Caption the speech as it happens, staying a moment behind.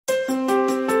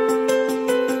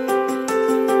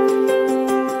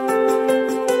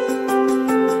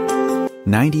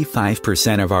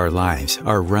95% of our lives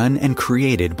are run and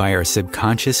created by our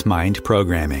subconscious mind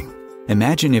programming.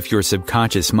 Imagine if your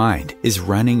subconscious mind is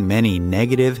running many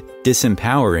negative,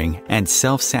 disempowering, and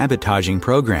self-sabotaging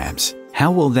programs.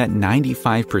 How will that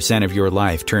 95% of your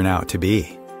life turn out to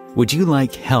be? Would you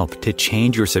like help to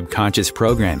change your subconscious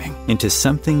programming into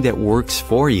something that works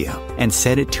for you and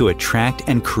set it to attract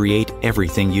and create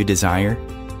everything you desire?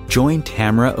 Join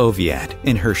Tamra Oviatt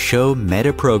in her show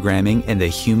Metaprogramming and the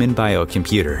Human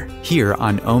Biocomputer here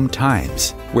on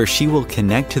OMTimes, where she will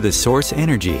connect to the source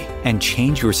energy and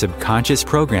change your subconscious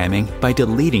programming by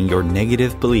deleting your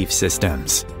negative belief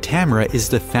systems. Tamra is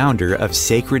the founder of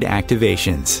Sacred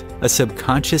Activations, a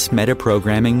subconscious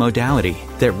metaprogramming modality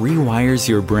that rewires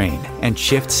your brain and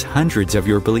shifts hundreds of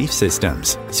your belief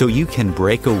systems so you can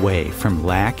break away from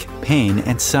lack, pain,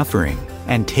 and suffering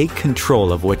and take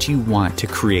control of what you want to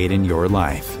create in your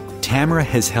life. Tamra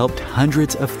has helped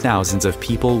hundreds of thousands of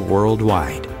people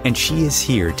worldwide, and she is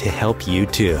here to help you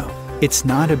too. It's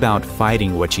not about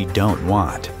fighting what you don't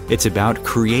want. It's about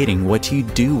creating what you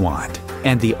do want.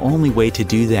 And the only way to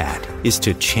do that is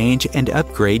to change and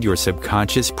upgrade your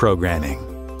subconscious programming.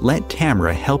 Let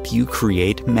Tamra help you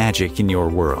create magic in your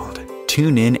world.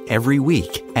 Tune in every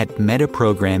week at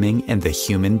Metaprogramming and the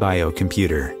Human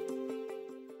Biocomputer.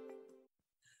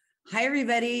 Hi,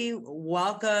 everybody.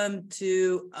 Welcome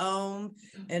to OM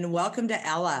and welcome to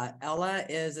Ella. Ella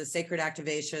is a Sacred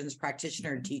Activations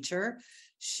practitioner and teacher.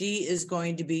 She is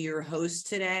going to be your host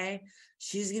today.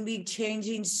 She's going to be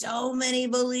changing so many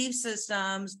belief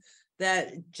systems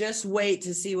that just wait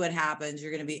to see what happens.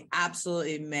 You're going to be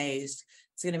absolutely amazed.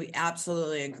 It's going to be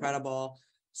absolutely incredible.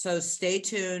 So stay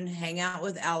tuned, hang out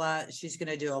with Ella. She's going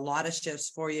to do a lot of shifts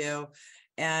for you.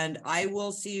 And I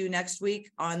will see you next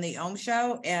week on the OM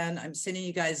Show. And I'm sending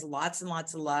you guys lots and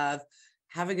lots of love.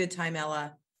 Have a good time,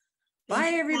 Ella.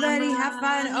 Bye, everybody. Have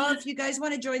fun. Oh, if you guys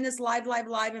want to join this live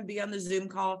and be on the Zoom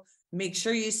call, make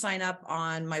sure you sign up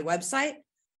on my website.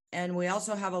 And we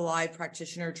also have a live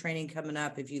practitioner training coming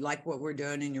up. If you like what we're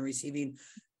doing and you're receiving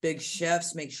big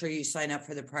shifts, make sure you sign up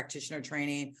for the practitioner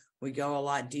training. We go a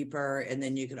lot deeper, and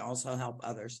then you can also help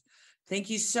others. Thank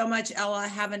you so much, Ella.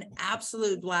 Have an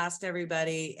absolute blast,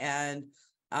 everybody. And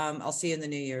I'll see you in the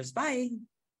New Year's. Bye.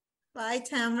 Bye,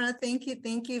 Tamra. Thank you.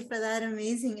 Thank you for that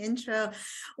amazing intro.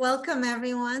 Welcome,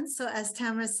 everyone. So as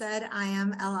Tamra said, I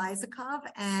am Ella Isakov,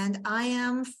 and I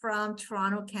am from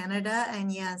Toronto, Canada.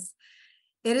 And yes,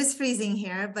 it is freezing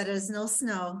here, but there's no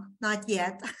snow, not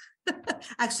yet.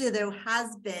 Actually, there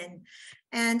has been.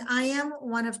 And I am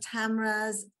one of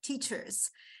Tamra's teachers.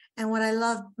 And what I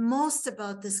love most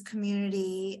about this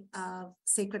community of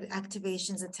Sacred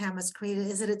Activations that Tamra's created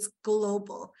is that it's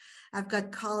global. I've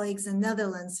got colleagues in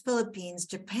Netherlands, Philippines,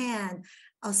 Japan,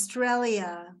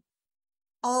 Australia,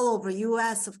 all over,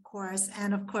 US, of course.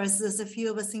 And of course, there's a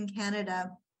few of us in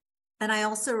Canada. And I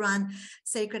also run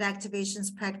Sacred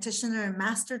Activations practitioner and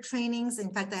master trainings.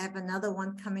 In fact, I have another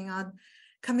one coming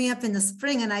up in the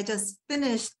spring. And I just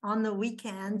finished on the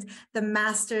weekend the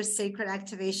Master Sacred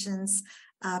Activations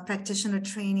practitioner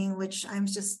training, which I'm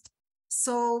just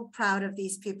so proud of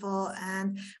these people.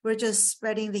 And we're just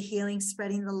spreading the healing,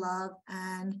 spreading the love,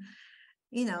 and,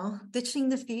 ditching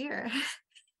the fear.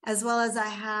 As well as I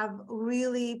have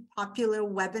really popular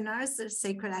webinars, there's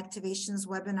Sacred Activations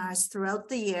webinars throughout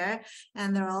the year,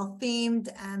 and they're all themed,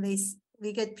 and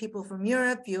we get people from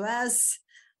Europe, US,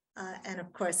 and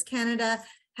of course, Canada.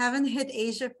 Haven't hit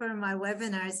Asia for my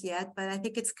webinars yet, but I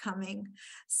think it's coming.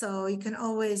 So you can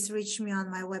always reach me on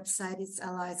my website. It's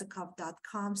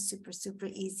ellaisakov.com. Super, super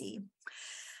easy.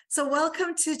 So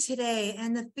welcome to today.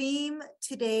 And the theme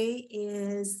today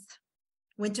is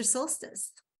winter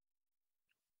solstice.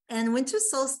 And winter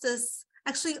solstice,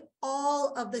 actually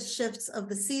all of the shifts of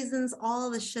the seasons, all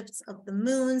the shifts of the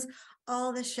moons,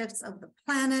 all the shifts of the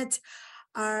planet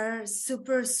are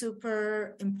super,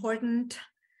 super important.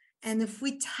 And if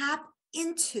we tap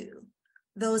into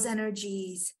those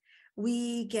energies,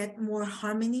 we get more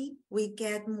harmony, we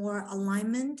get more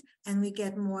alignment, and we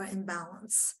get more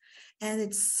imbalance. And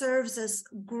it serves us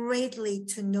greatly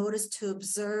to notice, to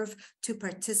observe, to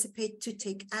participate, to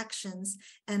take actions,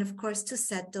 and of course, to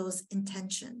set those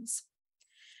intentions.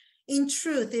 In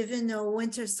truth, even though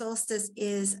winter solstice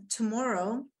is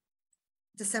tomorrow,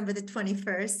 December the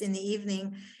 21st in the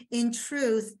evening, in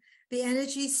truth, the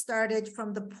energy started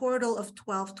from the portal of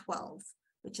 12/12,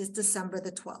 which is December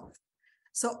the 12th.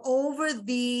 So over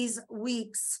these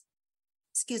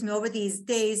over these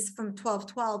days from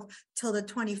 12/12 till the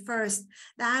 21st,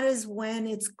 that is when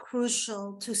it's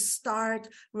crucial to start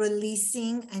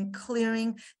releasing and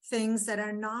clearing things that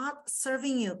are not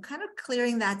serving you, kind of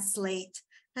clearing that slate,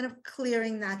 kind of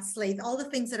clearing that slate, all the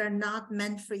things that are not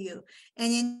meant for you.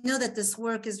 And you know that this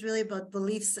work is really about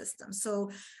belief systems.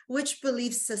 So which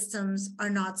belief systems are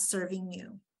not serving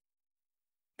you?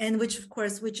 And which, of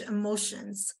course, which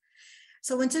emotions?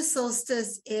 So winter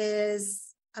solstice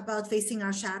is about facing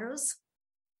our shadows.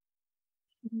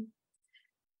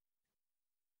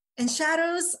 And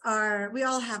shadows are, we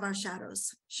all have our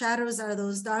shadows. Shadows are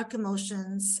those dark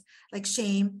emotions like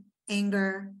shame,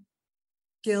 anger,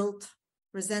 guilt,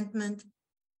 resentment.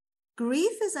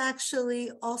 Grief is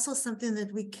actually also something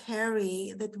that we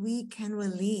carry, that we can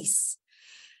release.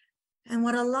 And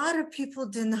what a lot of people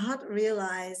do not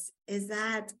realize is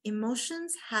that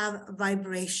emotions have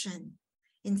vibration.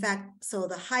 In fact, so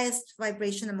the highest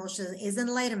vibration emotion is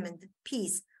enlightenment,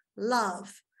 peace,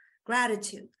 love,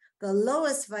 gratitude. The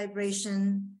lowest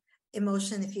vibration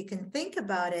emotion, if you can think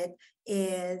about it,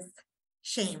 is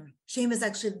shame. Shame is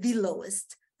actually the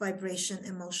lowest vibration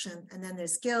emotion. And then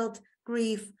there's guilt,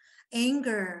 grief,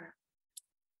 anger.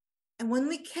 And when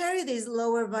we carry these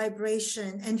lower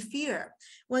vibration and fear,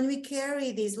 when we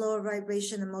carry these lower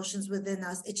vibration emotions within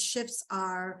us, it shifts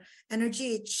our energy,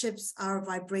 it shifts our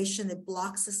vibration, it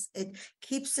blocks us, it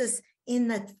keeps us in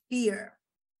that fear.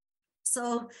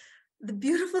 So the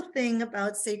beautiful thing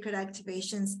about sacred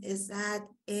activations is that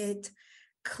it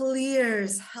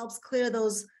helps clear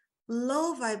those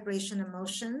low vibration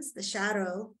emotions, the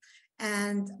shadow,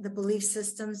 and the belief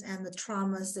systems and the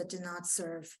traumas that do not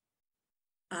serve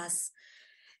us.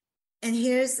 And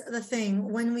here's the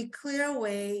thing, when we clear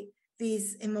away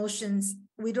these emotions,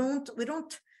 we can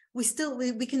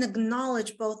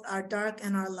acknowledge both our dark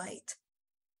and our light.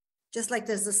 Just like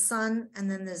there's the sun and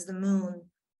then there's the moon.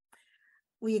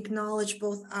 When we acknowledge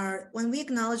both our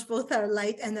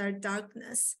light and our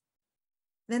darkness,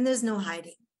 then there's no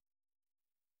hiding.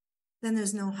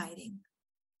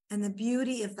 And the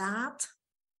beauty of that,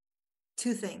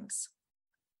 two things: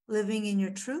 living in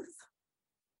your truth,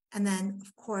 and then,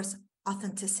 of course,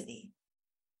 authenticity.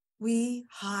 We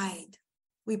hide,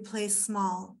 we play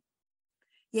small.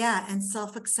 Yeah, and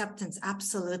self-acceptance,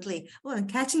 absolutely. Oh, I'm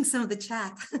catching some of the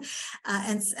chat.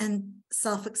 and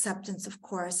self-acceptance, of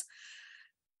course.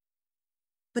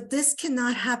 But this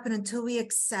cannot happen until we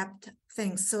accept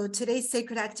things. So today's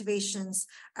sacred activations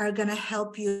are going to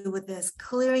help you with this,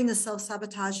 clearing the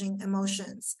self-sabotaging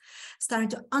emotions, starting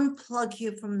to unplug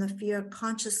you from the fear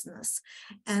consciousness,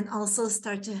 and also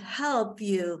start to help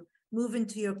you move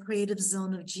into your creative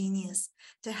zone of genius,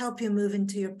 to help you move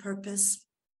into your purpose.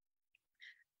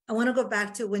 I want to go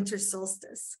back to winter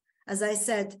solstice. As I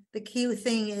said, the key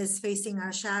thing is facing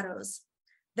our shadows.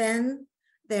 Then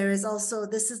there is also,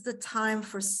 this is the time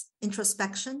for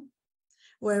introspection,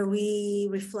 where we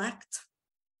reflect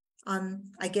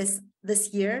on, I guess,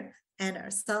 this year and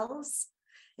ourselves.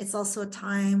 It's also a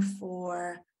time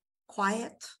for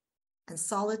quiet and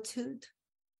solitude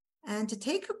and to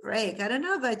take a break. I don't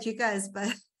know about you guys,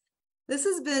 but this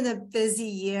has been a busy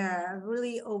year,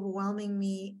 really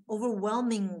overwhelmingly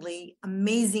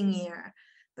amazing year.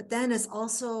 But then it's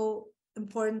also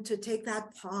important to take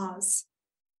that pause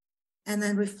and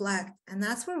then reflect. And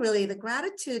that's where really the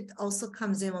gratitude also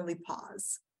comes in, when we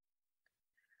pause.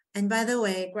 And by the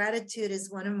way, gratitude is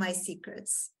one of my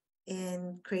secrets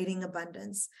in creating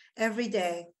abundance. Every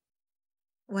day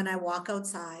when I walk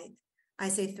outside, I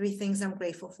say 3 things I'm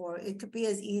grateful for. It could be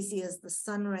as easy as the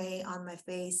sun ray on my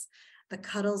face, the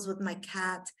cuddles with my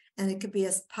cat, and it could be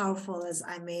as powerful as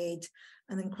I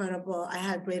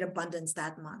had great abundance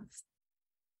that month.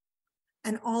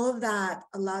 And all of that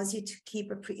allows you to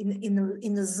keep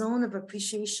in the zone of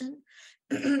appreciation,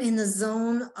 in the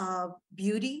zone of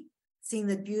beauty, seeing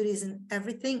that beauty is in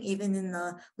everything, even in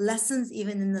the lessons,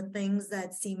 even in the things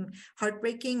that seem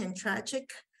heartbreaking and tragic,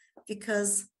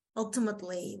 because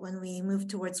ultimately, when we move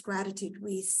towards gratitude,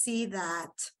 we see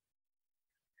that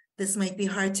this might be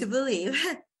hard to believe.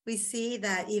 We see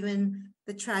that even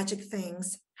the tragic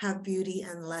things have beauty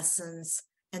and lessons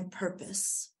and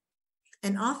purpose.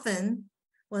 And often,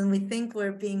 when we think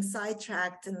we're being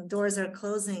sidetracked and the doors are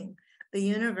closing, the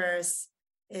universe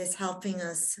is helping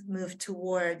us move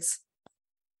towards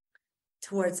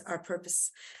our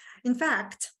purpose. In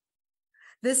fact,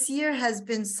 this year has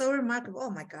been so remarkable.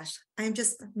 Oh my gosh, I'm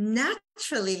just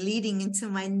naturally leading into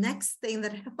my next thing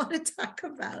that I want to talk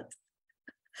about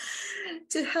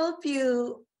to help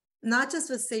you, not just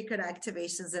with sacred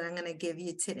activations that I'm going to give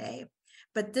you today,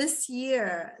 but this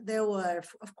year there were,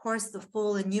 of course, the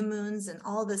full and new moons and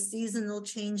all the seasonal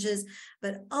changes,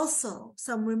 but also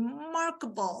some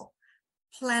remarkable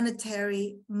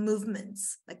planetary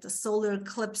movements like the solar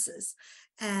eclipses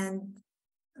and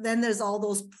then there's all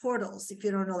those portals, if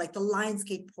you don't know, like the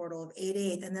Lionsgate portal of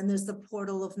 8-8, and then there's the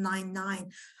portal of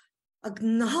 9-9.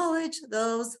 Acknowledge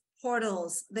those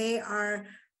portals. They are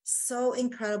so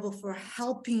incredible for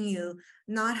helping you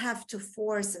not have to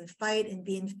force and fight and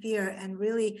be in fear, and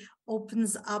really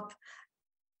opens up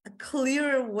a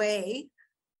clearer way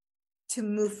to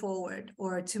move forward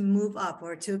or to move up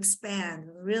or to expand.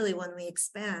 Really, when we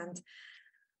expand,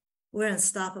 we're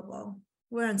unstoppable.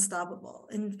 We're unstoppable.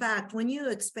 In fact, when you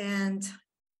expand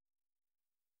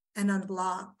and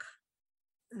unblock,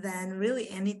 then really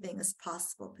anything is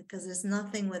possible, because there's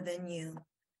nothing within you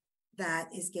that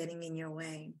is getting in your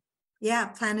way. Yeah,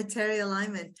 planetary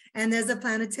alignment. And there's a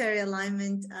planetary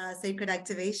alignment sacred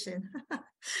activation.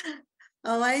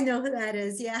 Oh, I know who that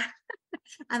is. Yeah.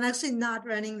 I'm actually not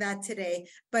running that today,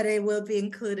 but it will be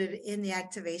included in the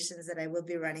activations that I will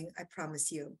be running, I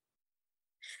promise you.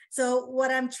 So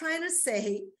what I'm trying to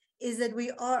say is that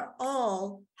we are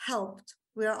all helped.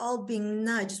 We're all being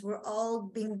nudged. We're all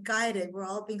being guided. We're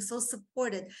all being so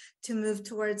supported to move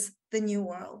towards the new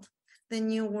world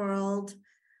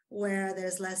where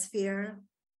there's less fear,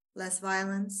 less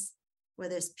violence, where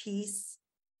there's peace,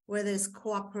 where there's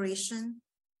cooperation,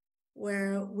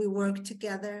 where we work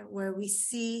together, where we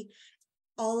see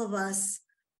all of us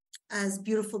as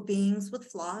beautiful beings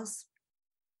with flaws.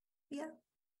 Yeah,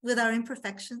 with our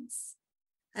imperfections.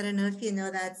 I don't know if you know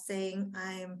that saying,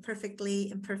 I'm perfectly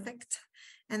imperfect.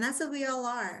 And that's what we all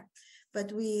are.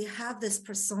 But we have this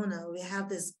persona, we have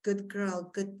this good girl,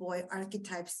 good boy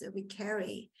archetypes that we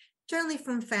carry, generally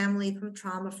from family, from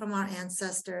trauma, from our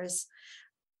ancestors.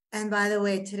 And by the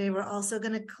way, today we're also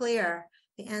going to clear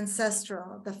the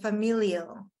ancestral, the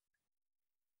familial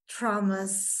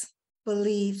traumas,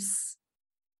 beliefs,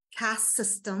 caste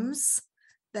systems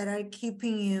that are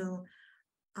keeping you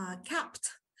capped,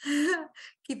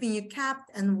 keeping you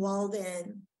capped and walled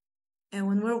in. And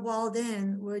when we're walled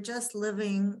in, we're just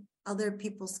living other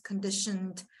people's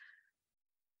conditioned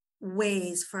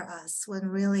ways for us, when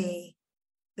really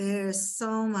there's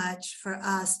so much for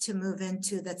us to move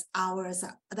into that's ours,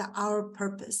 our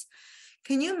purpose.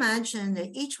 Can you imagine that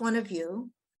each one of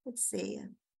you, let's see,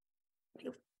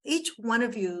 each one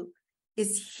of you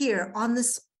is here on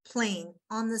this plane,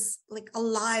 on this like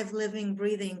alive, living,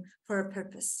 breathing for a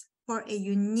purpose, for a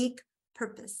unique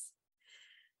purpose.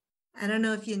 I don't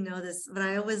know if you know this, but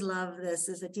I always love this,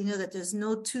 is that you know that there's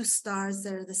no two stars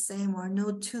that are the same, or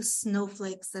no two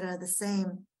snowflakes that are the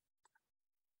same.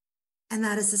 And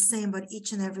that is the same about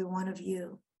each and every one of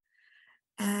you.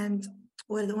 And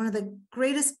one of the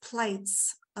greatest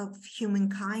plights of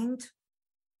humankind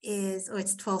is,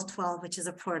 it's 1212, which is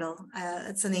a portal.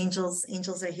 It's an angels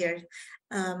are here.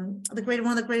 One of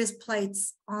the greatest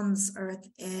plights on this earth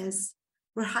is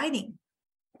we're hiding.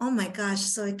 Oh my gosh.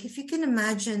 So if you can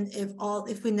imagine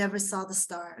if we never saw the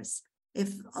stars,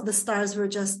 if the stars were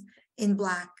just in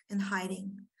black and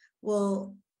hiding,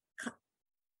 well,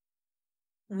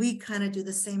 we kind of do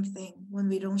the same thing when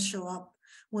we don't show up,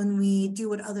 when we do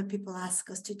what other people ask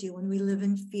us to do, when we live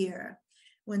in fear,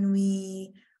 when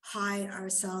we hide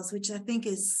ourselves, which I think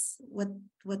is what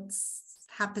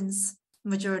happens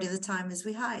majority of the time, is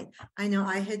we hide. I know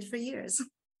I hid for years.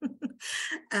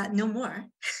 No more.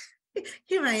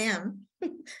 Here I am.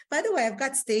 By the way, I've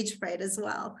got stage fright as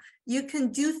well. You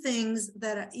can do things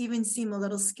that even seem a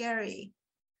little scary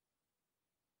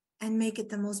and make it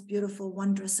the most beautiful,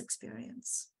 wondrous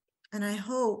experience. And I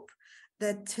hope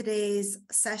that today's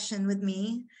session with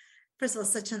me, first of all,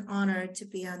 such an honor to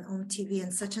be on OMTV,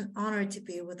 and such an honor to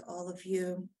be with all of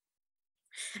you.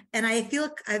 And I feel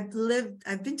like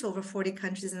I've been to over 40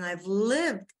 countries, and I've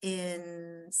lived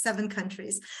in 7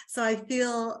 countries. So I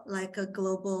feel like a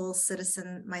global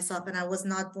citizen myself, and I was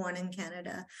not born in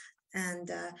Canada. And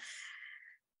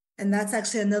that's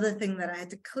actually another thing that I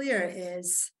had to clear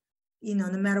is,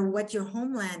 no matter what your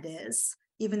homeland is,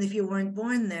 even if you weren't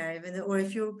born there, or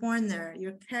if you were born there,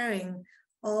 you're carrying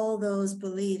all those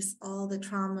beliefs, all the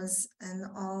traumas, and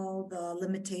all the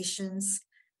limitations,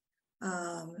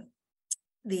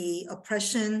 the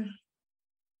oppression,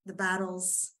 the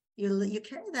battles. You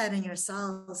carry that in your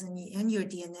cells and in your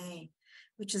DNA,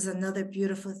 which is another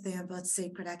beautiful thing about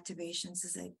sacred activations,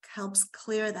 is it helps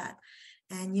clear that.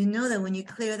 And you know that when you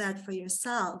clear that for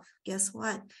yourself, guess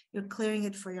what? You're clearing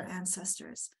it for your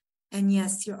ancestors. And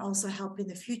yes, you're also helping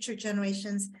the future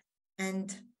generations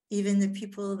and even the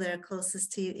people that are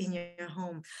closest to you in your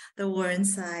home, the war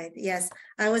inside. Yes,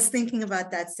 I was thinking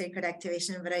about that sacred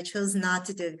activation, but I chose not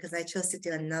to do it because I chose to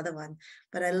do another one.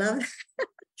 But I love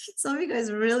some of you guys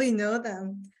really know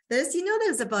them. There's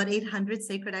about 800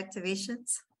 sacred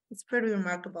activations. It's pretty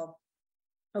remarkable.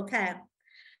 Okay.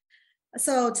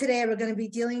 So today we're going to be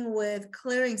dealing with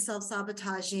clearing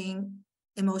self-sabotaging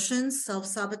emotions,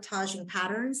 self-sabotaging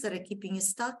patterns that are keeping you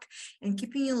stuck and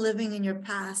keeping you living in your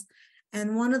past.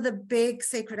 And one of the big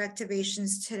sacred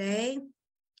activations today,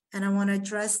 and I want to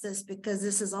address this because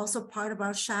this is also part of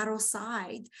our shadow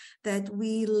side that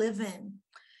we live in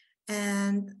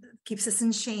and keeps us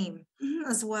in shame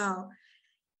as well.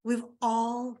 We've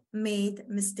all made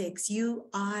mistakes. You,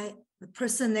 I, the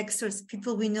person next to us,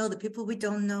 people we know, the people we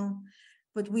don't know,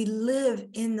 but we live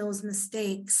in those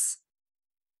mistakes.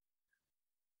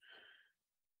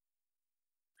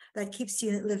 That keeps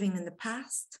you living in the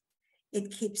past. It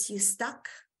keeps you stuck.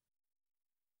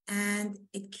 And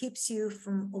it keeps you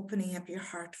from opening up your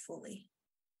heart fully.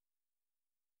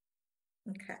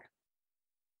 Okay.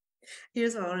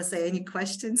 Here's what I want to say. Any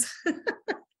questions?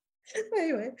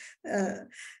 Anyway,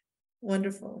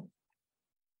 wonderful.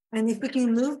 And if we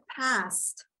can move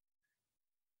past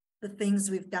the things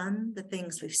we've done, the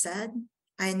things we've said.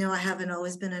 I know I haven't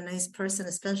always been a nice person,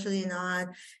 especially not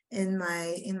in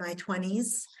my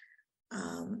 20s.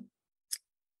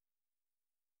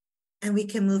 And we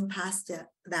can move past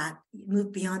that,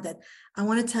 move beyond that. I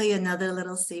want to tell you another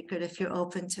little secret if you're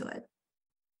open to it.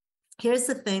 Here's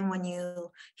the thing: when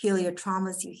you heal your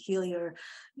traumas, you heal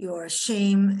your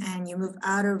shame, and you move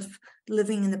out of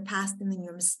living in the past and in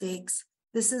your mistakes.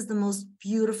 This is the most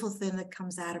beautiful thing that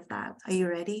comes out of that. Are you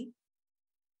ready?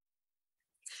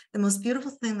 The most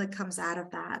beautiful thing that comes out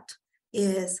of that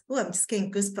is, oh, I'm just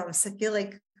getting goosebumps. I feel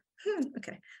like,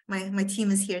 okay, my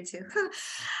team is here too.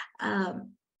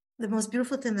 The most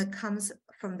beautiful thing that comes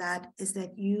from that is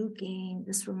that you gain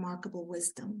this remarkable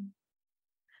wisdom.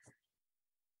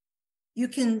 You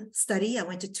can study. I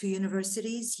went to 2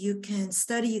 universities. You can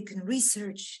study, you can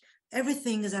research.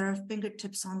 Everything is at our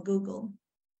fingertips on Google.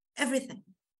 Everything.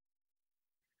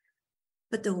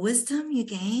 But the wisdom you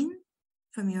gain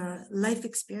from your life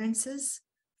experiences,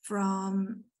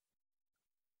 from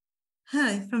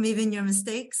even your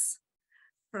mistakes,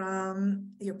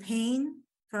 from your pain,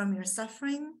 from your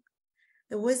suffering,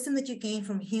 the wisdom that you gain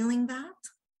from healing that,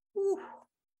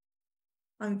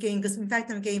 I'm getting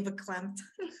verklempt,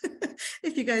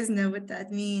 if you guys know what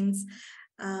that means,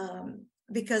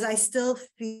 because I still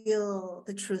feel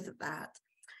the truth of that.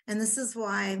 And this is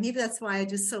why, maybe that's why I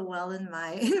do so well in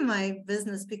my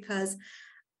business, because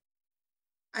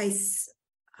I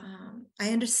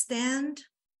understand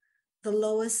the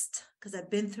lowest, because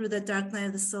I've been through the dark night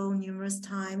of the soul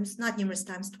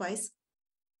twice.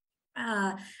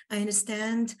 I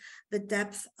understand the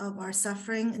depth of our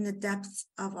suffering and the depth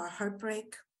of our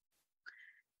heartbreak.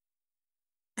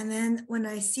 And then when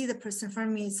I see the person in front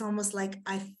of me, it's almost like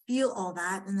I feel all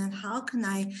that. And then how can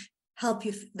I help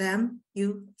you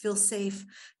feel safe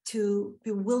to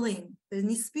be willing? There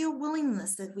needs to be a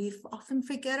willingness that we often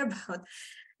forget about.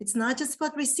 It's not just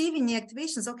about receiving the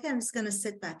activations. Okay, I'm just going to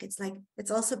sit back.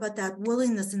 It's also about that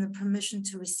willingness and the permission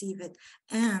to receive it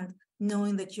and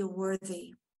knowing that you're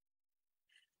worthy.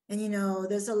 And,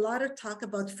 there's a lot of talk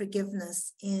about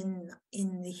forgiveness in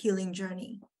the healing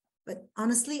journey. But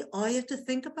honestly, all you have to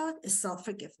think about is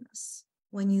self-forgiveness.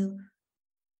 When you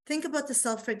think about the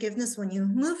self-forgiveness, when you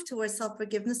move towards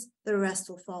self-forgiveness, the rest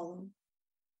will follow.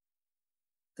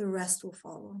 The rest will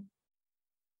follow.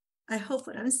 I hope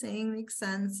what I'm saying makes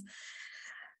sense.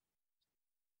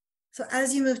 So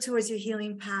as you move towards your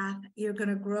healing path, you're going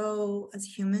to grow as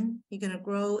human. You're going to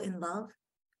grow in love.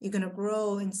 You're going to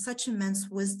grow in such immense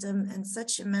wisdom and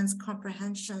such immense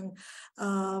comprehension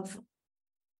of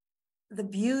the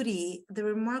beauty, the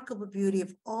remarkable beauty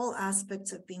of all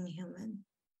aspects of being human.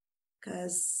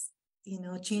 Because,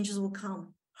 changes will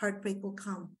come, heartbreak will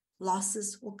come,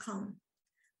 losses will come.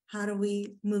 How do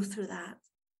we move through that?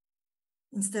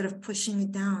 Instead of pushing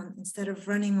it down, instead of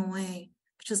running away,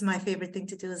 which is my favorite thing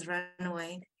to do, is run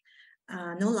away.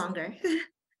 No longer.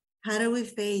 How do we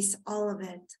face all of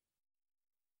it?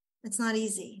 It's not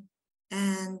easy.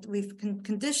 And we've been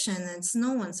conditioned, and it's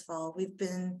no one's fault. We've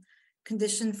been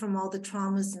conditioned from all the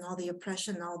traumas and all the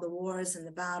oppression, all the wars and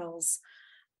the battles,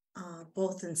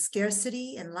 both in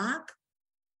scarcity and lack,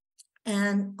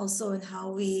 and also in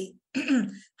how we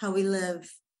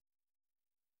live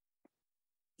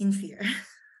in fear.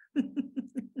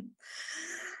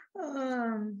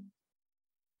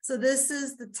 So this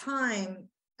is the time,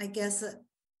 I guess,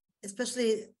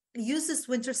 especially use this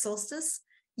winter solstice,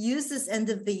 use this end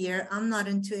of the year. I'm not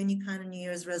into any kind of New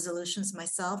Year's resolutions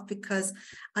myself, because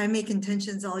I make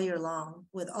intentions all year long,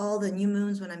 with all the new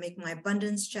moons when I make my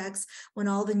abundance checks, when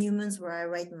all the new moons where I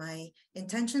write my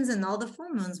intentions, and all the full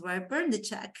moons where I burn the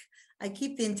check. I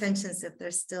keep the intentions if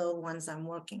there's still ones I'm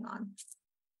working on.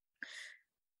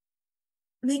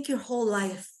 Make your whole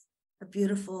life a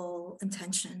beautiful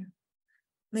intention.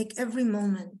 Make every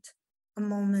moment a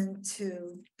moment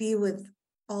to be with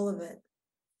all of it.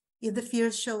 If the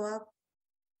fears show up,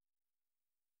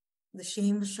 the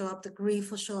shame will show up, the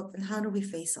grief will show up, and how do we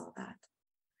face all that?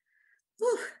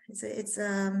 Whew,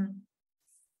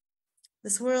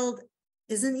 this world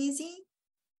isn't easy.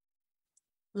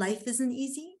 Life isn't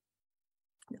easy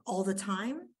all the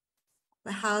time.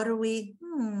 But how do we?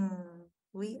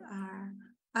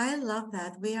 I love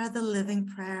that. We are the living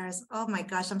prayers. Oh my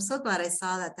gosh, I'm so glad I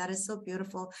saw that. That is so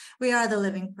beautiful. We are the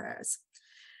living prayers.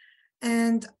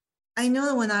 And I know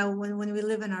that when we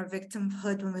live in our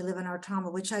victimhood, when we live in our trauma,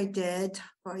 which I did,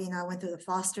 or, I went through the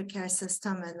foster care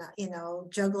system and,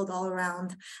 juggled all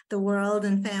around the world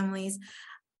and families.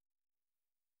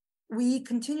 We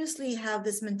continuously have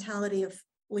this mentality of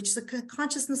which the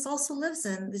consciousness also lives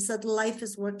in, is that life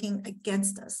is working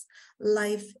against us.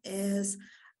 Life is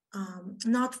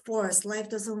not for us. Life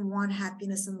doesn't want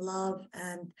happiness and love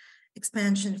and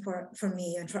expansion for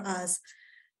me and for us.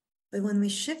 But when we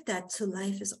shift that to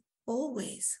life is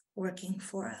always working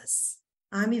for us.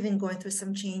 I'm even going through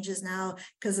some changes now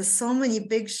because there's so many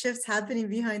big shifts happening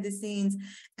behind the scenes,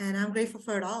 and I'm grateful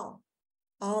for it all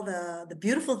the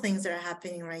beautiful things that are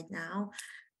happening right now,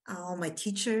 all my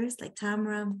teachers like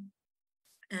Tamra,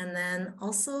 and then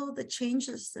also the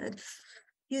changes that,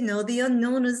 the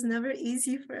unknown is never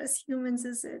easy for us humans,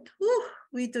 is it? Whew,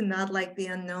 we do not like the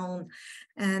unknown.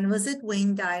 And was it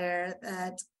Wayne Dyer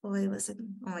that, oh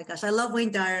my gosh, I love Wayne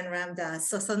Dyer and Ram Dass.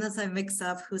 So sometimes I mix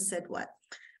up who said what.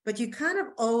 But you kind of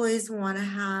always want to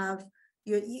have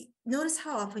you notice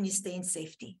how often you stay in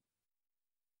safety,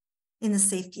 in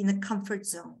the comfort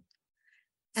zone.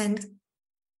 And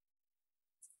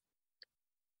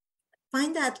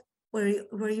find that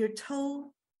where your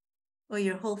toe or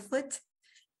your whole foot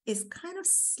is kind of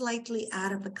slightly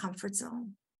out of the comfort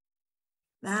zone.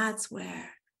 That's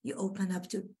where you open up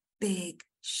to big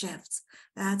shifts.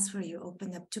 That's where you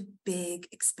open up to big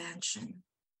expansion.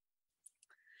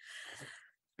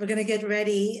 We're going to get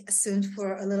ready soon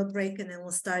for a little break, and then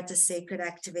we'll start the sacred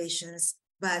activations.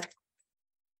 But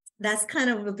that's kind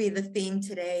of will be the theme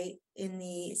today in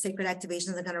the sacred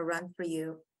activations I'm going to run for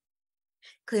you.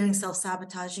 Clearing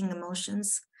self-sabotaging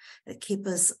emotions that keep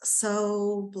us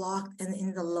so blocked and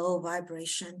in the low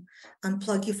vibration.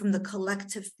 Unplug you from the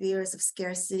collective fears of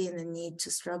scarcity and the need to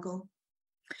struggle.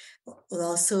 We'll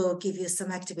also give you some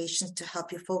activations to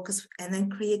help you focus, and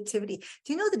then creativity.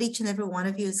 Do you know that each and every one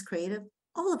of you is creative?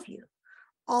 All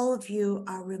of you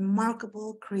are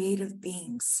remarkable creative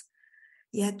beings.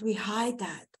 Yet we hide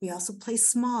that. We also play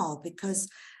small because,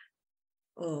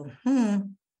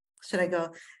 should I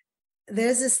go?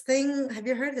 There's this thing, have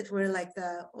you heard that we're like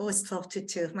it's 12 to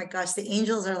 2. My gosh, the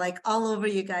angels are like all over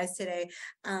you guys today.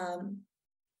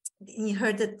 You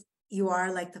heard that you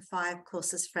are like the 5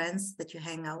 closest friends that you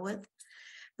hang out with.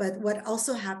 But what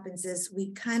also happens is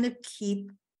we kind of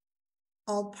keep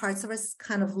all parts of us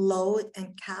kind of low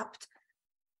and capped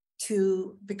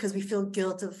because we feel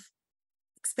guilt of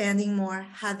expanding more,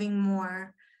 having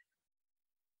more,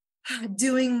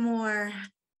 doing more.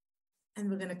 And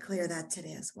we're going to clear that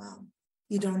today as well.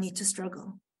 You don't need to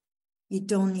struggle. You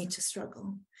don't need to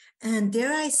struggle. And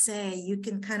dare I say, you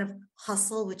can kind of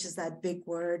hustle, which is that big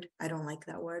word. I don't like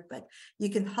that word, but you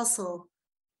can hustle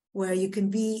where you can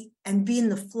be in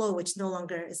the flow, which no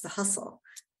longer is the hustle.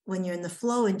 When you're in the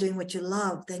flow and doing what you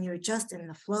love, then you're just in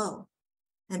the flow.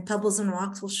 And pebbles and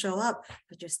rocks will show up,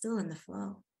 but you're still in the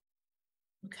flow.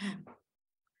 Okay.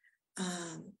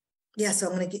 So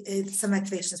I'm going to give some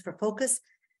activations for focus.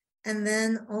 And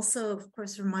then also, of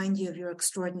course, remind you of your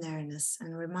extraordinariness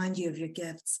and remind you of your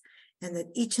gifts. And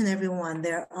that each and every one,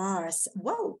 there's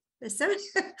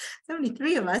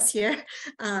 73 of us here.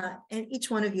 And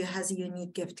each one of you has a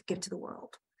unique gift to give to the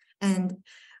world. And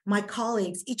my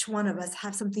colleagues, each one of us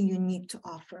have something unique to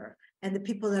offer. And the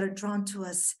people that are drawn to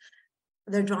us,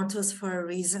 they're drawn to us for a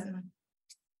reason.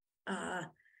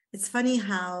 It's funny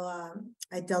how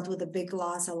I dealt with a big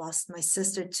loss. I lost my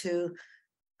sister to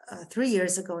 3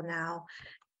 years ago now.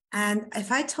 And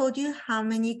if I told you how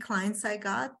many clients I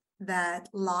got that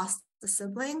lost a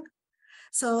sibling,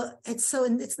 it's so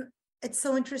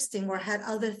interesting, or had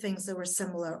other things that were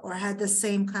similar, or had the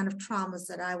same kind of traumas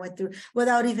that I went through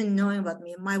without even knowing about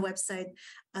me. My website,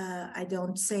 I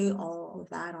don't say all of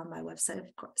that on my website,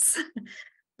 of course.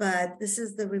 But this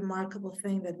is the remarkable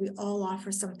thing, that we all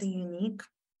offer something unique.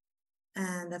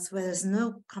 And that's why there's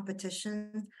no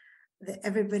competition, that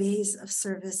everybody's of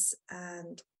service.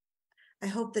 And I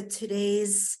hope that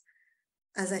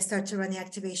as I start to run the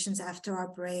activations after our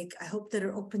break, I hope that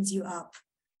it opens you up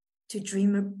to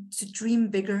dream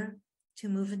bigger, to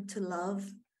move into love,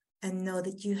 and know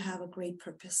that you have a great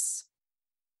purpose.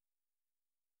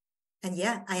 And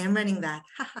yeah, I am running that.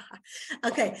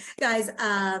 Okay, guys,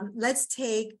 let's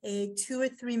take a 2 or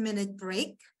 3 minute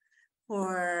break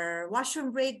for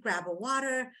washroom break, grab a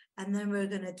water, and then we're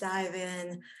going to dive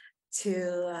in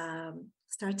to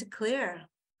start to clear,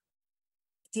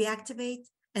 deactivate,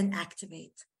 and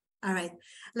activate. All right,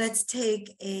 let's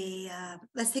take a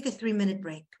 3 minute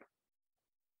break.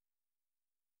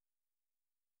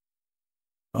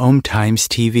 OMTimes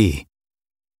TV.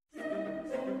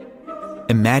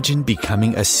 Imagine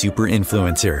becoming a super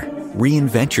influencer.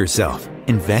 Reinvent yourself,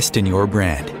 invest in your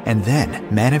brand, and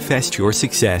then manifest your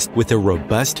success with a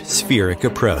robust spheric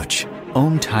approach.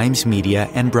 OMTimes Media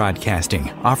and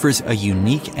Broadcasting offers a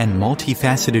unique and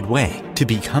multifaceted way to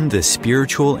become the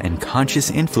spiritual and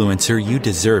conscious influencer you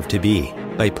deserve to be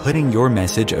by putting your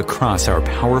message across our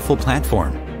powerful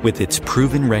platform with its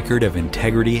proven record of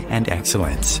integrity and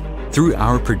excellence. Through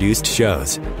our produced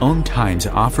shows,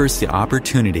 OMTimes offers the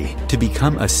opportunity to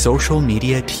become a social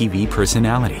media TV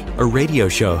personality, a radio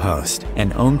show host,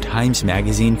 an OMTimes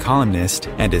magazine columnist,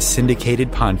 and a syndicated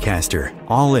podcaster,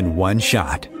 all in one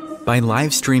shot. By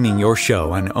live streaming your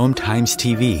show on OMTimes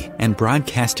TV and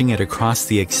broadcasting it across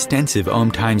the extensive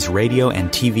OMTimes radio and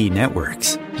TV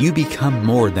networks, you become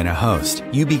more than a host.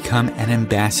 You become an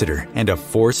ambassador and a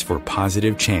force for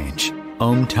positive change.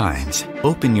 OMTimes.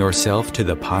 Open yourself to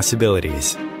the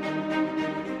possibilities.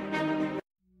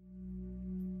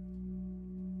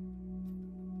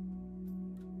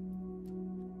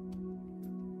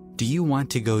 Do you want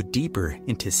to go deeper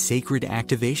into sacred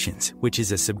activations, which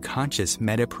is a subconscious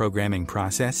meta-programming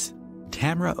process?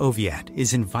 Tamra Oviatt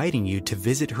is inviting you to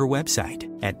visit her website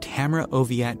at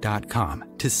tamraoviatt.com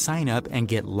to sign up and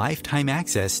get lifetime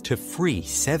access to free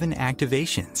 7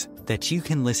 activations that you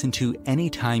can listen to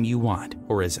anytime you want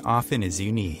or as often as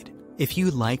you need. If you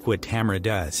like what Tamra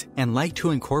does and like to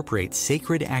incorporate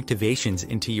sacred activations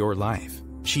into your life,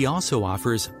 she also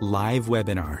offers live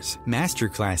webinars,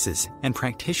 masterclasses, and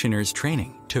practitioners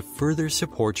training to further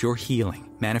support your healing,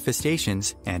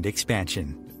 manifestations, and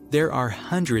expansion. There are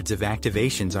hundreds of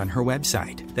activations on her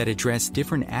website that address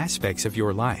different aspects of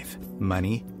your life: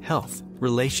 money, health,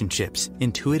 relationships,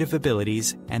 intuitive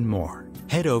abilities, and more.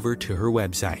 Head over to her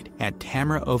website at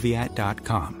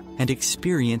tamraoviatt.com and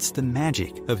experience the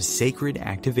magic of sacred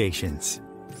activations.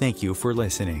 Thank you for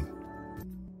listening.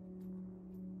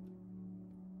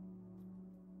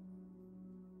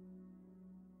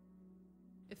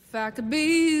 If I could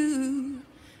be you,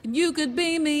 and you could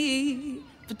be me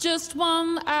for just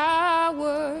 1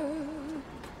 hour.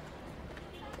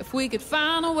 If we could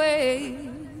find a way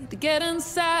to get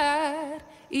inside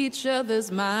each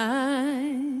other's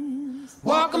minds.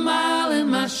 Walk a mile in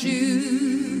my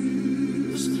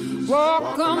shoes.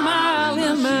 Walk a mile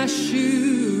in my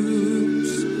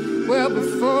shoes. Well,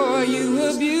 before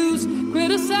you abuse,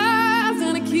 criticize,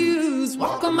 and accuse.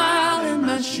 Walk a mile in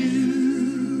my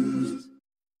shoes.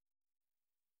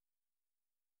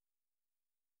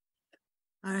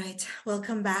 All right,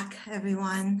 welcome back,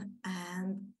 everyone.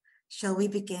 And shall we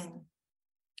begin?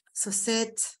 So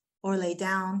sit or lay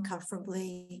down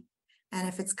comfortably. And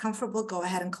if it's comfortable, go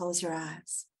ahead and close your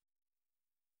eyes.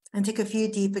 And take a few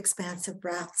deep, expansive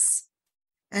breaths.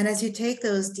 And as you take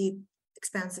those deep,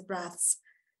 expansive breaths,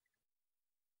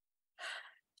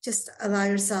 just allow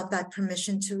yourself that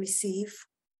permission to receive,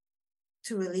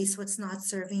 to release what's not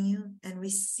serving you, and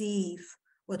receive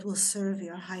what will serve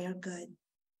your higher good.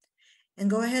 And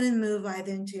go ahead and move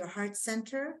either into your heart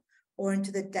center or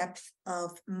into the depth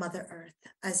of Mother Earth,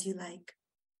 as you like.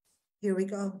 Here we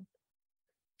go.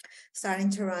 Starting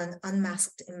to run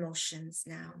Unmasked Emotions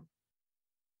now.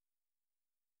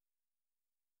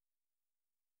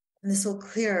 And this will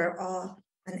clear all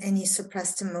and any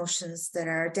suppressed emotions that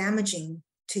are damaging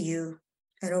to you.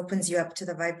 It opens you up to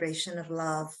the vibration of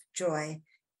love, joy,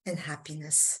 and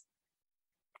happiness.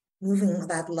 Moving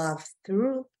that love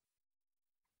through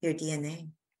your DNA.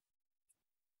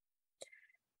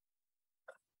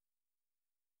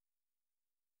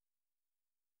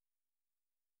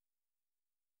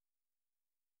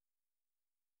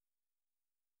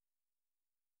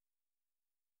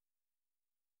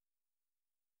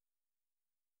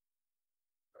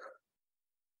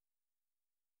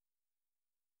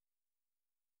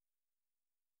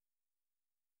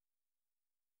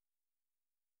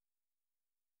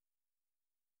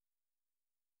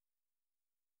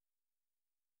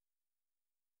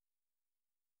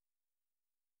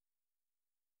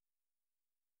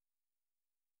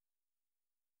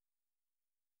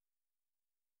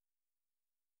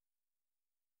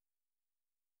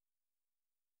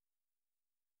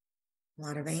 A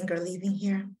lot of anger leaving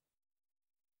here.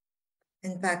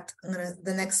 In fact,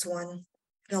 the next one,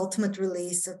 the ultimate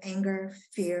release of anger,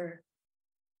 fear,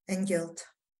 and guilt.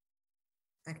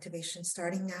 Activation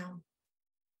starting now.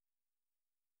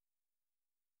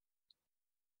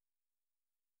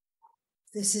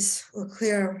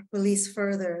 Will release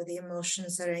further the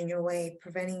emotions that are in your way,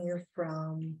 preventing you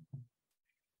from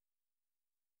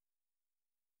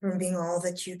being all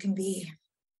that you can be.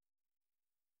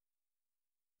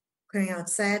 Clearing out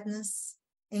sadness,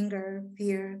 anger,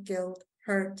 fear, guilt,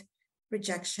 hurt,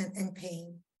 rejection, and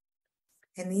pain.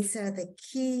 And these are the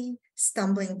key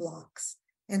stumbling blocks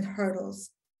and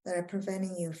hurdles that are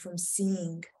preventing you from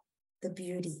seeing the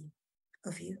beauty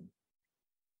of you.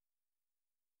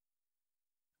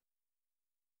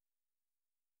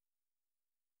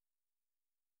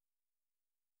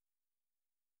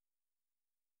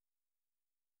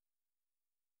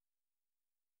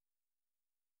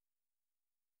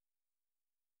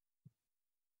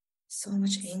 So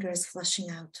much anger is flushing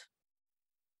out.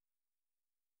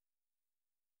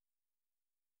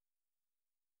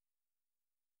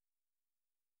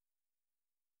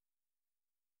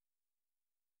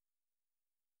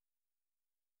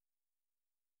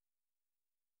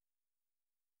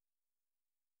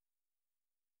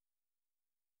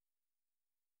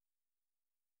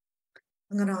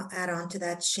 I'm going to add on to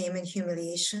that shame and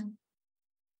humiliation.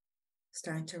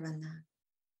 Starting to run that,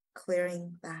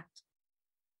 clearing that.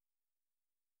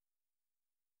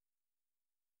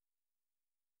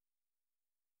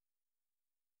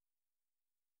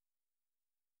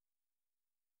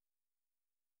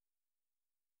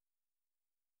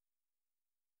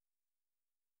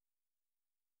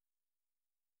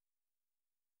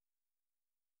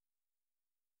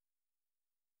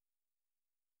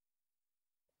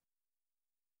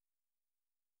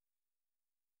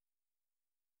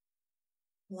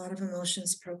 A lot of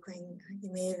emotions percolating. You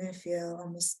may even feel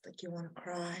almost like you want to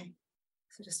cry.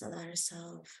 So just allow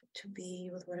yourself to be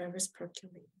with whatever's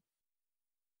percolating.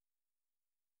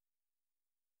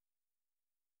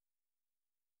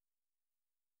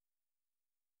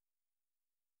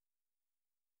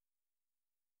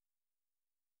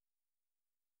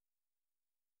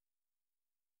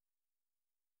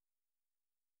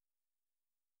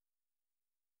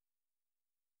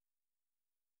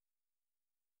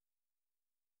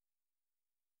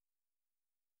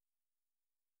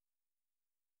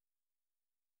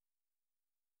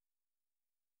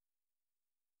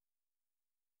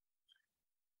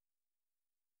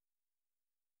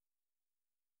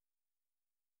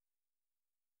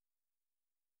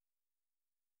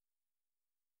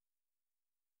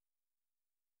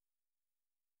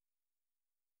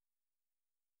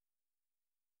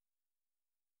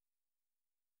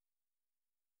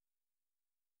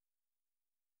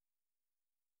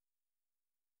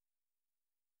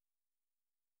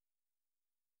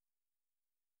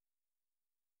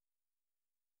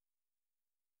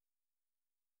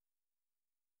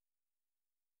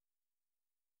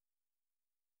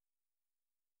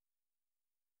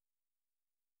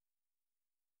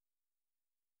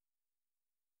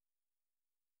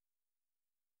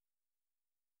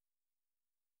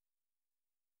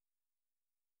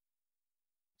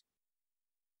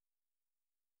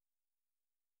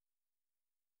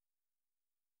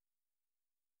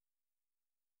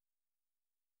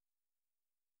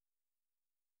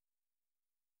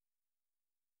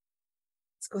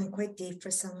 It's going quite deep for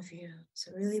some of you.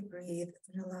 So really breathe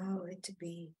and allow it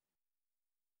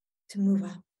to move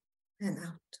up and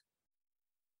out.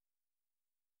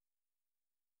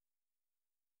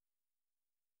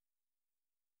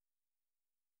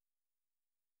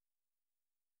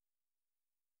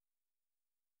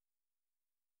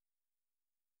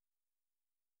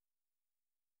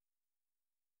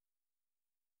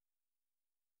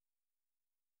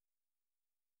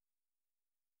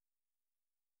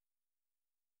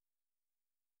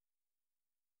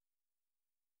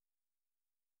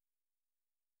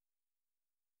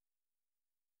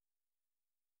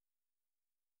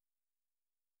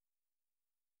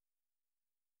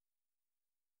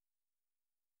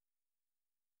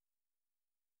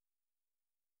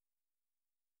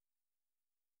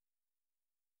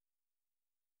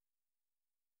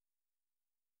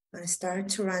 I'm going to start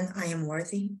to run I am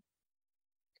worthy,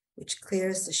 which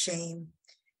clears the shame.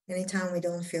 Anytime we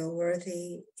don't feel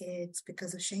worthy, it's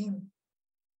because of shame.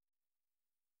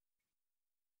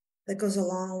 That goes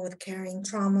along with carrying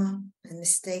trauma and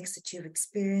mistakes that you've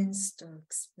experienced or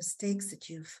mistakes that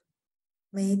you've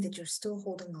made that you're still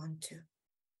holding on to.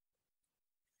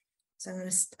 So I'm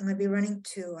going to be running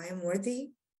to I am worthy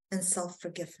and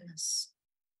self-forgiveness.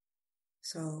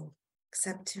 So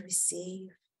accept to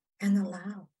receive and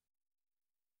allow.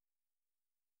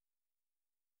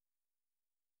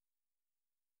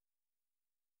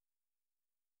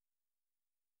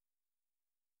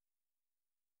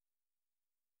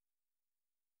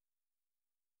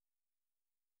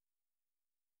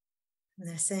 And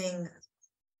they're saying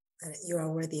that you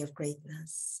are worthy of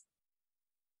greatness.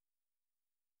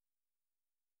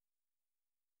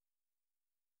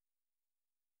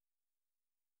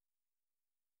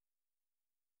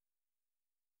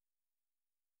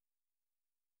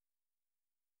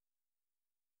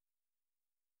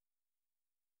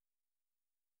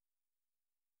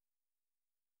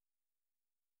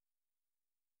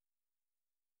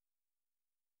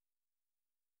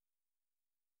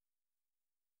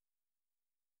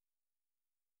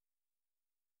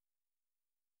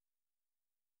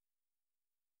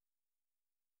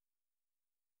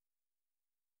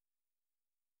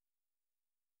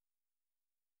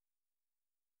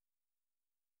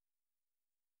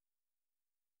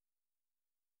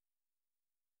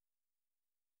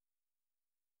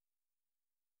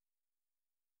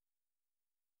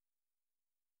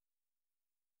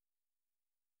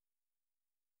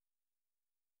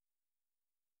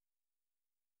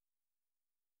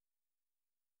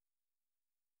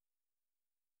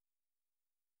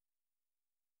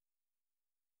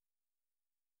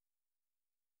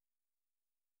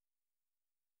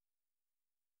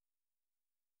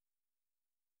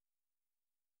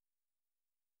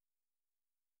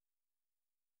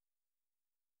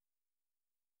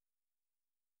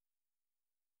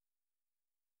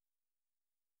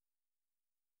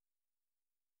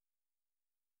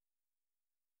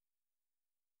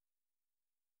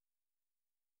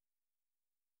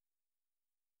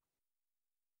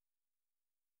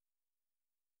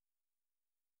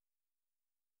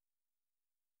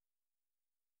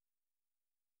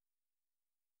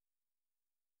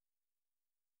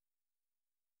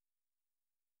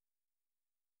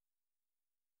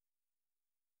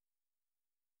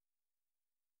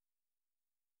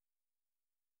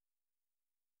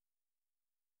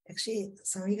 Actually,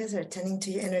 some of you guys are attending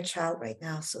to your inner child right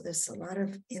now. So there's a lot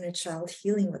of inner child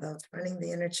healing without running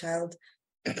the inner child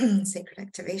sacred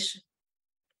activation.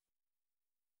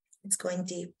 It's going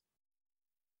deep.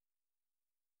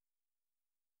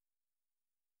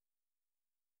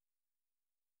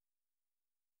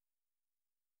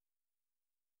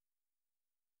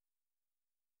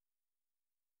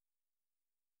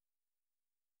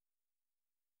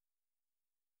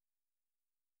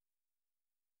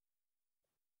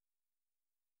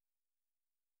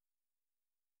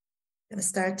 Going to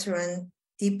start to run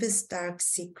deepest dark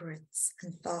secrets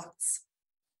and thoughts.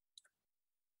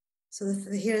 So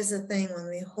here's the thing: when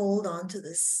we hold on to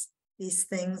these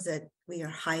things that we are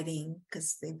hiding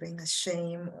because they bring us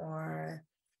shame, or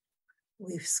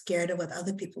we're scared of what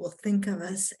other people will think of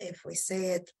us if we say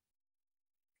it,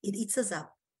 it eats us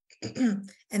up. And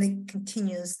it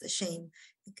continues the shame.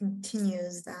 It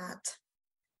continues that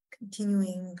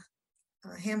continuing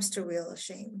hamster wheel of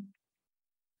shame.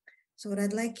 So what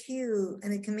I'd like you,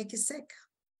 and it can make you sick,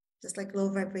 just like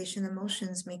low vibration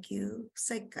emotions make you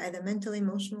sick, either mentally,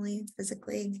 emotionally,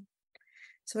 physically.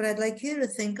 So what I'd like you to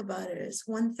think about is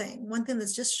one thing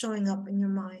that's just showing up in your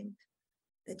mind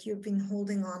that you've been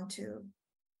holding on to,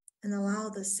 and allow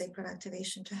this sacred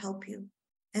activation to help you.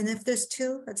 And if there's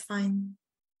two, that's fine.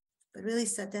 But really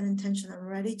set that intention. I'm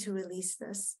ready to release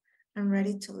this. I'm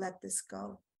ready to let this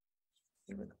go.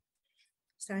 Here we go.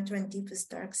 Start to run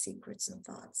deepest dark secrets and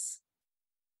thoughts.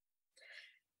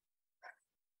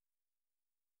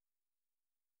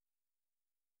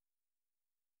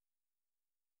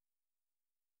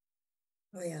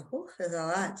 Oh yeah, there's a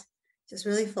lot. Just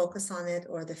really focus on it,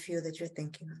 or the few that you're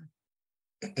thinking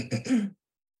of.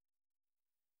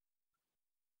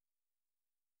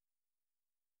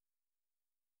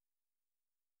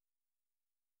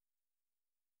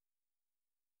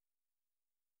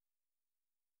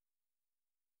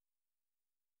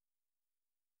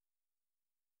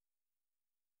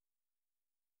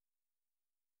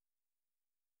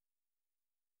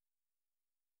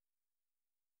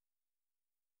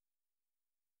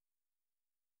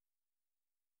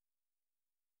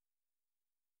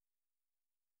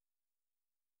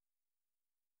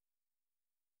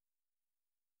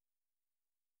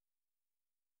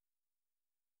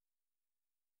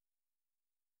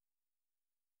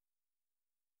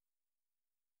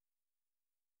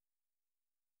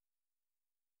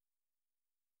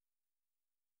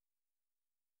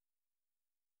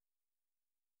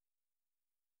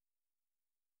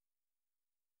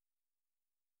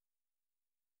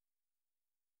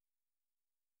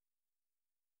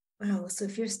 Wow, so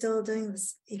if you're still doing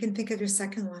this, you can think of your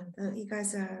second one. You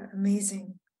guys are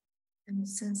amazing. I'm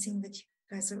sensing that you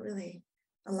guys are really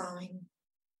allowing.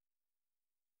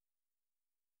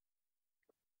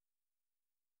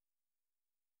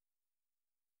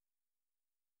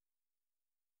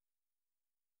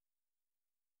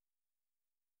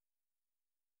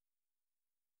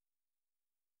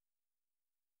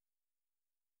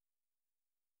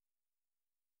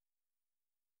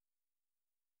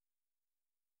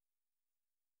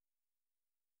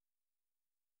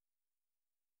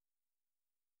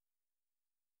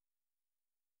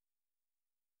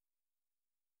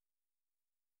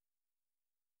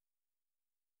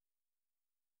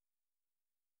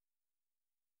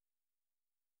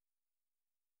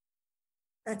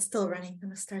 that's still running. I'm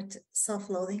going to start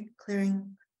self-loathing,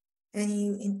 clearing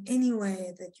in any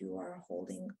way that you are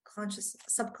holding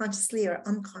subconsciously or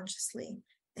unconsciously,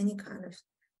 any kind of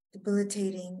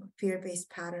debilitating fear-based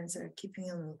patterns that are keeping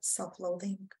you in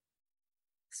self-loathing.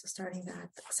 So starting that,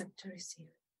 accept to receive.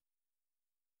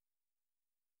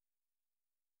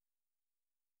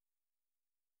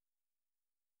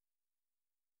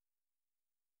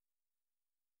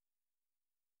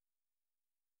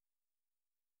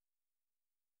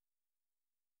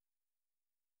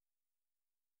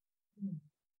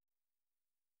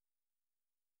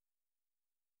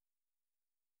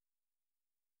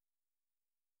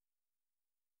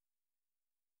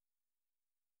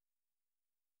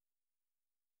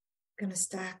 Going to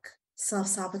stack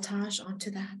self-sabotage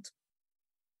onto that,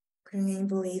 clearing any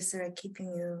beliefs that are keeping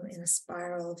you in a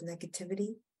spiral of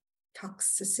negativity,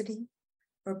 toxicity,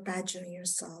 or badgering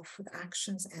yourself with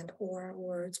actions and or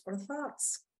words or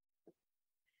thoughts.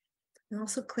 And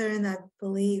also clearing that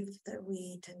belief that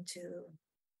we tend to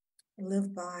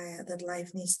live by, that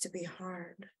life needs to be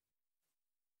hard.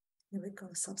 Here we go,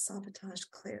 self-sabotage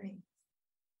clearing.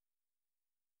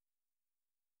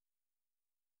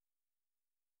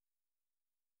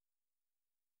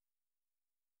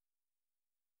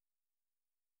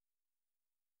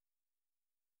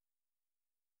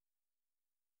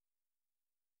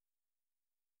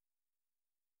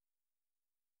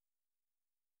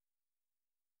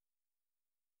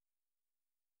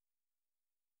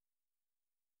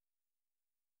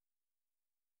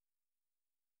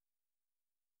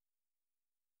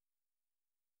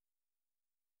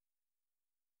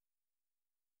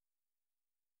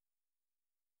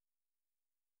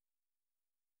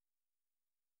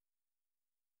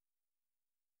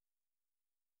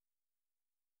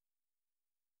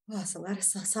 Oh, it's a lot of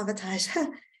self-sabotage.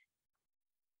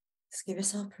 Just give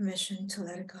yourself permission to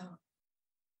let it go.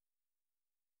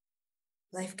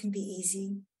 Life can be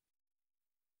easy.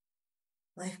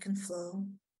 Life can flow.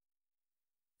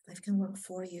 Life can work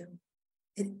for you.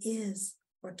 It is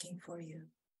working for you.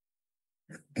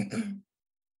 Going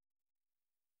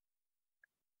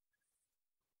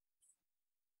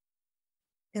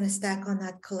to stack on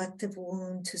that collective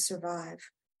wound to survive.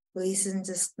 Releases and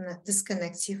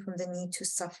disconnects you from the need to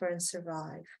suffer and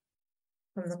survive,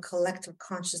 from the collective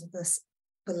consciousness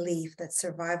belief that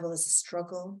survival is a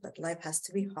struggle, that life has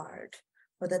to be hard,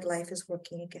 or that life is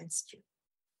working against you.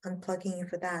 Unplugging you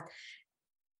for that.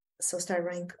 So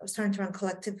starting to run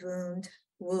collective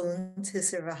wound to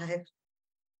survive.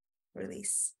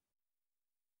 Release.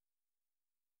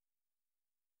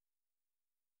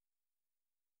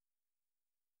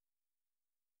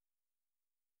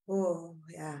 Oh,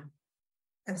 yeah.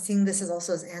 I'm seeing this as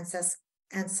also as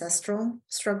ancestral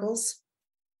struggles.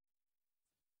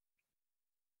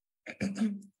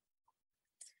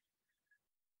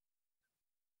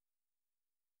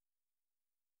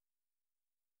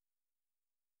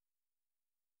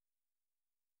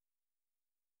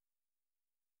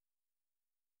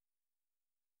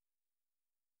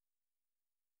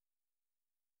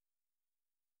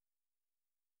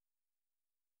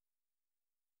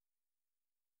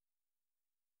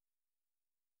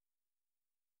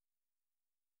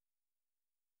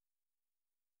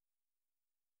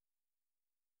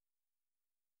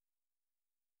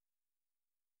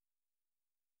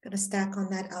 Going to stack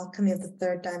on that alchemy of the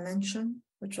third dimension,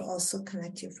 which will also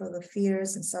connect you for the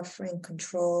fears and suffering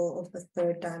control of the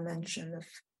third dimension of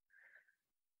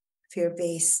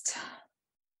fear-based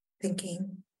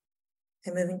thinking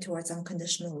and moving towards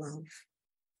unconditional love.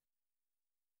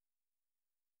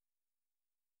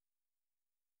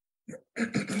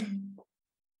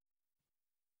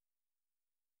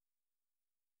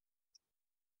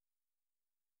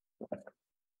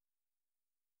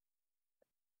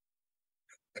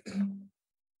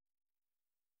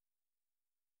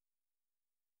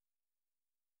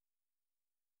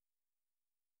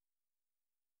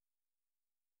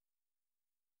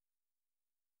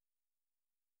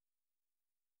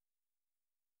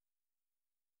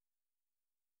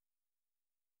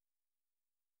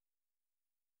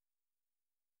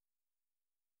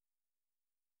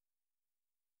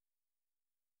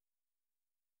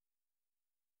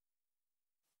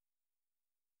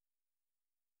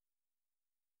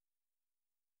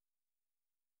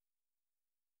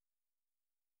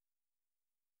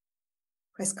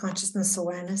 Christ consciousness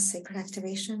awareness, sacred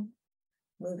activation.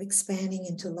 Move expanding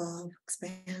into love.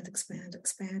 Expand, expand,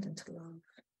 expand into love.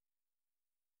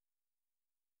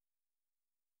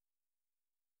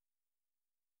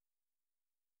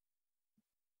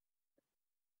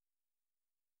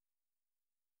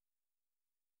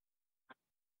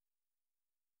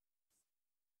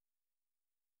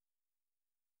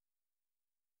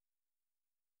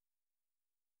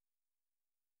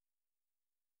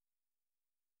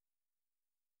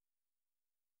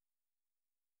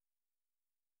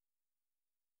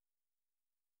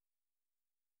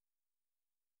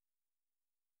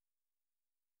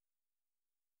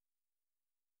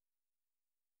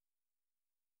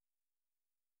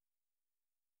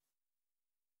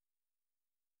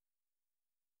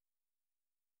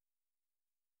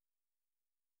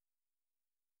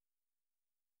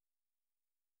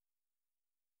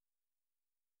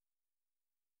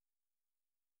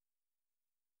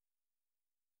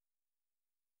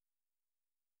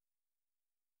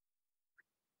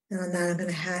 And on that, I'm going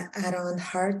to add on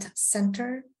heart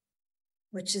center,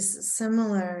 which is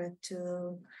similar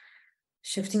to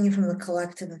shifting you from the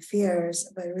collective affairs,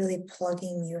 but really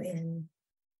plugging you in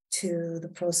to the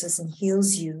process and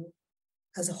heals you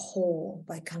as a whole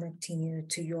by connecting you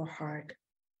to your heart,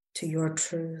 to your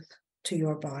truth, to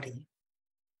your body.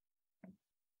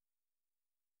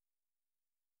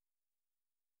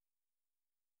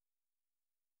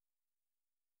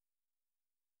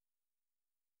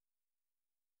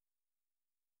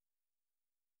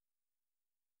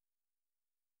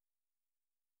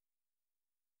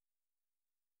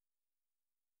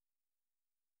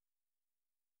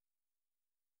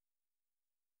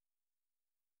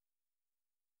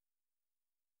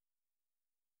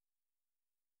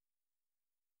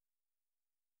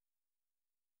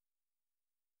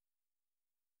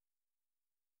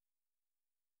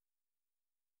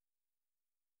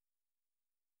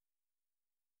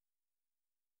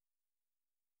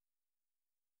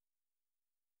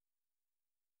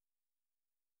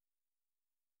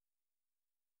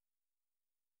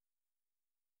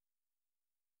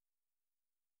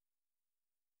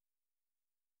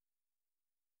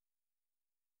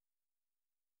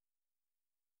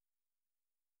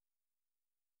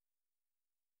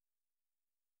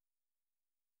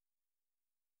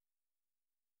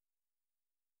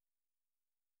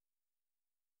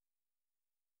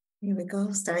 Here we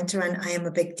go. Starting to run. I am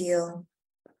a big deal.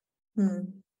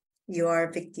 You are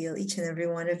a big deal, each and every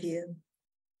one of you.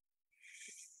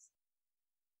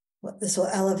 This will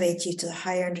elevate you to a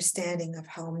higher understanding of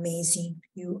how amazing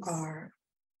you are.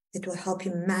 It will help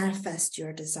you manifest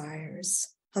your desires,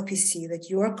 help you see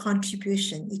that your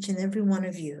contribution, each and every one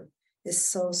of you, is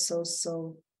so, so,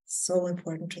 so, so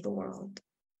important to the world.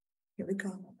 Here we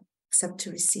go. Accept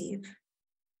to receive.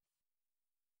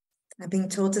 I'm being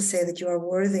told to say that you are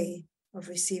worthy of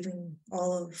receiving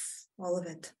all of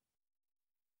it.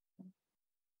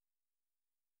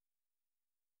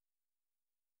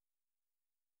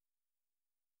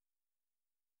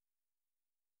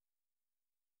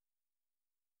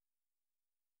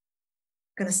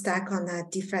 Going to stack on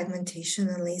that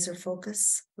defragmentation and laser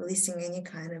focus, releasing any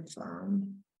kind of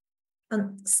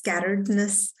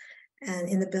scatteredness and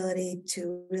inability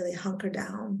to really hunker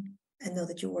down and know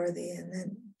that you're worthy, and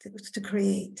then to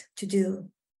create, to do,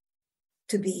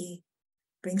 to be,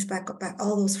 brings back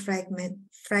all those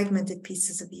fragmented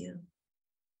pieces of you.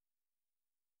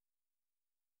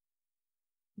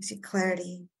 You see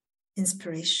clarity,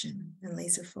 inspiration, and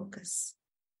laser focus.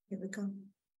 Here we go.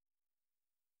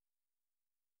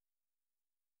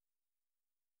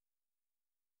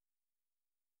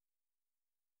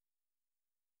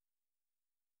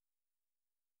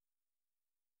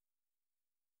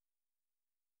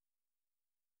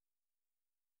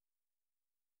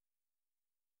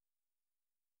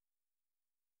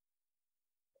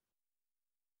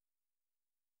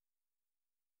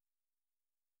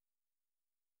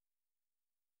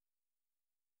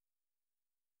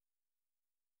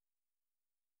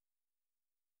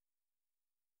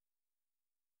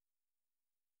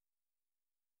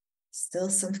 Still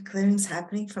some clearings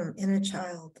happening from inner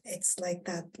child. It's like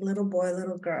that little boy,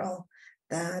 little girl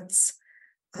that's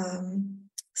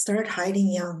started hiding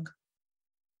young.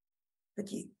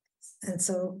 And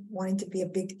so wanting to be a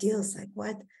big deal is like,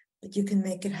 what? But you can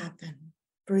make it happen.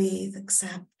 Breathe,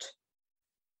 accept.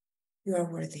 You are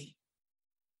worthy.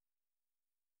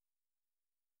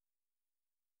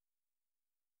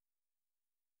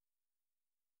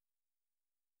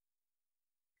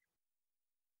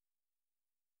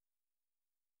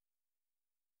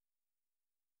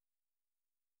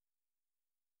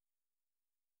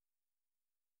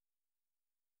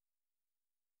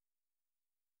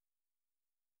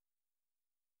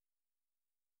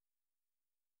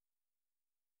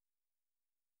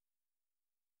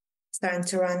 Starting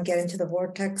to run, get into the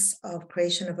vortex of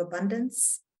creation of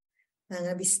abundance. And I'm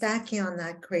going to be stacking on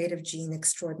that creative gene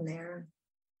extraordinaire.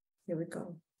 Here we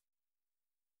go.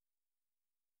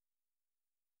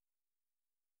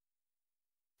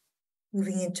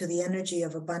 Moving into the energy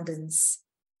of abundance.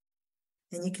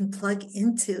 And you can plug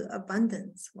into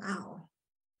abundance. Wow.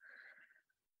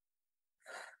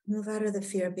 Move out of the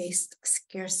fear-based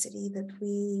scarcity that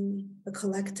the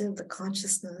collective, the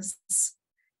consciousness,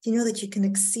 you know that you can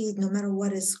exceed no matter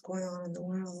what is going on in the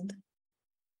world.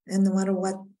 And no matter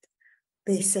what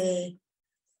they say,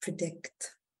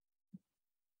 predict.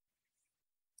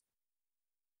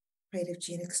 Creative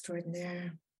gene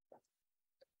extraordinaire.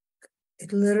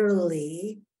 It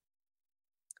literally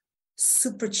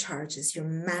supercharges your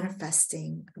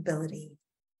manifesting ability.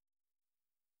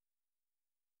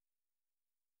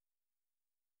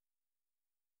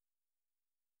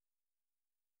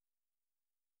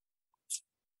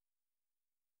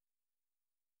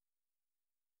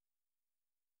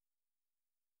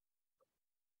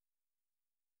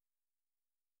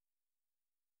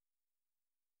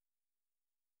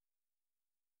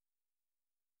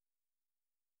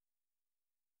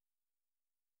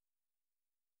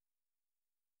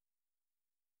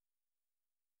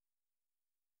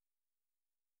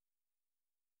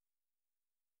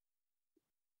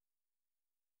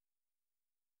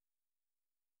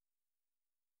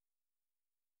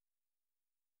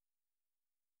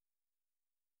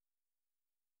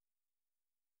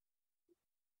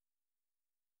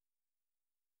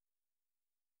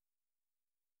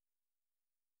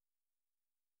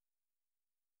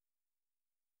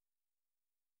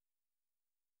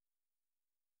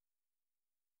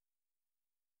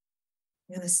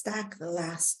 I'm going to stack the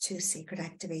last two sacred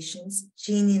activations,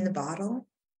 Genie in the Bottle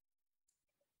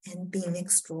and Being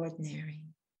Extraordinary.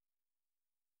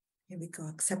 Here we go,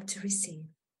 accept to receive.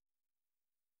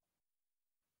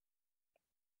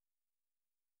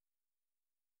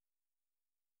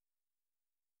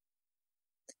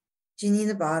 Genie in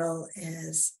the Bottle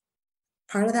is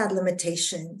part of that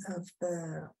limitation of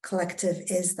the collective,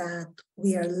 is that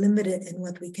we are limited in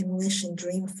what we can wish and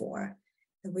dream for,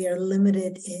 that we are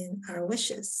limited in our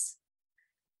wishes.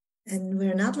 And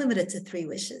we're not limited to 3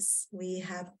 wishes. We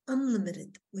have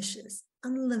unlimited wishes,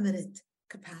 unlimited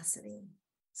capacity.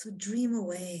 So dream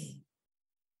away,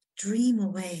 dream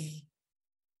away.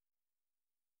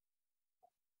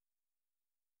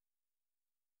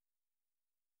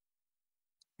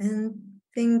 And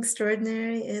being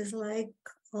extraordinary is like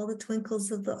all the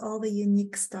twinkles of all the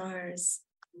unique stars.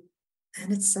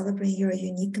 And it's celebrating your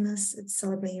uniqueness, it's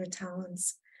celebrating your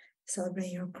talents,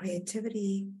 celebrating your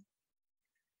creativity,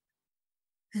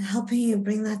 and helping you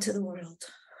bring that to the world.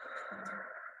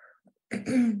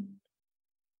 And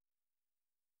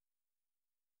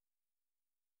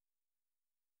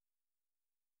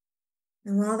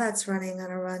while that's running, I'm going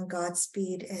to run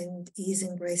Godspeed and ease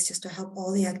and grace, just to help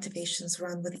all the activations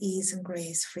run with ease and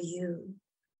grace for you,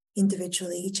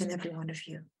 individually, each and every one of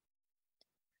you.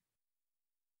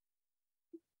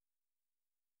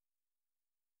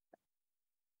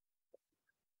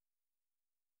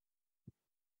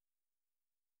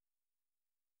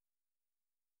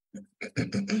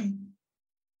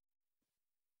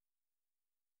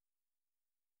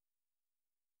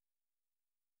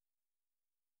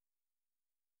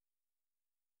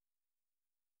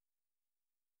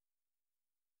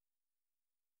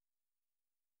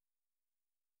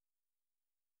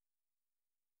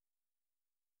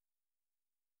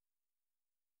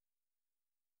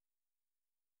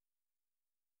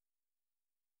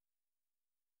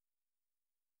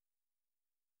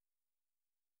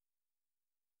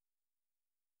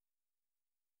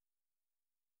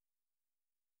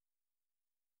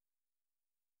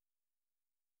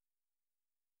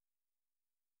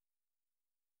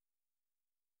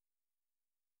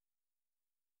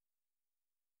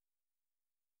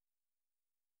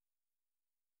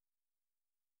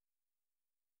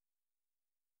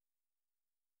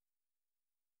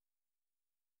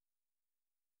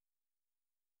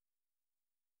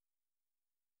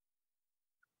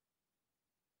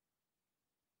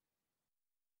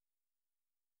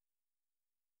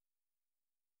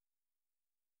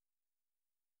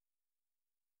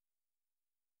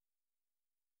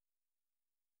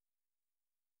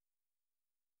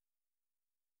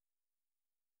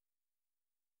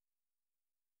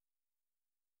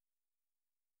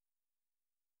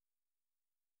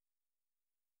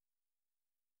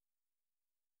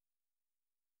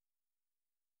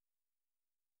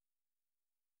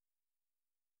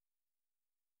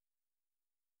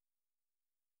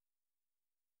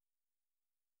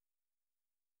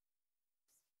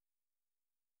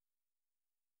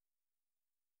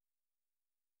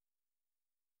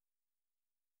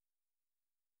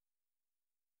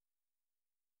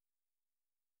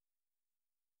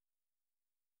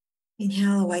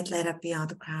 Inhale a white light up beyond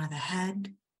the crown of the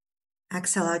head.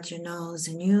 Exhale out your nose,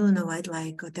 and you and the white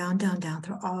light go down, down, down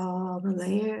through all the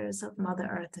layers of Mother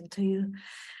Earth until you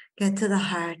get to the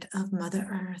heart of Mother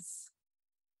Earth.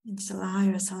 And just allow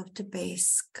yourself to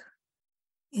bask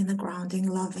in the grounding,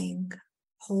 loving,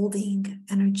 holding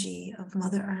energy of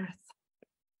Mother Earth.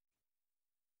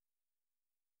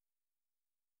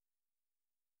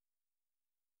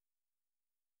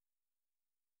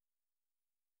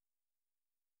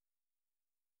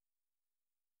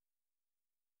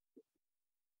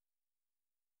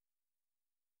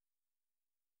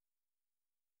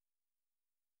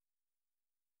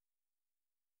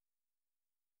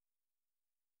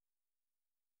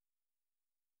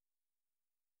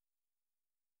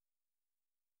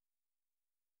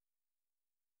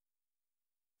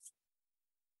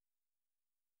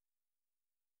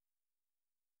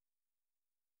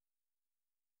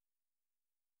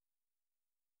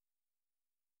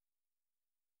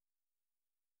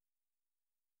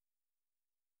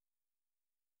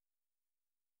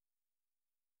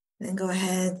 Then go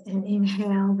ahead and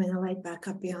inhale, bring the light back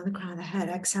up beyond the crown of the head.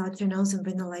 Exhale out your nose and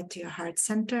bring the light to your heart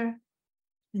center.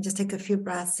 And just take a few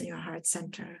breaths in your heart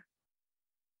center.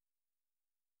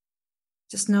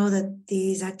 Just know that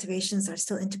these activations are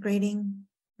still integrating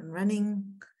and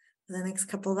running for the next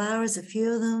couple of hours, a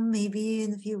few of them, maybe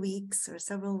in a few weeks or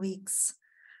several weeks.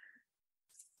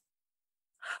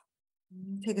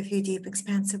 Take a few deep,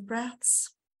 expansive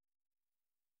breaths.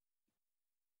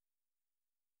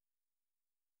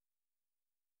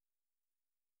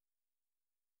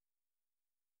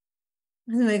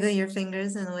 And wiggle your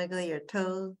fingers and wiggle your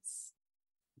toes.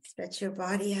 Stretch your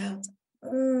body out.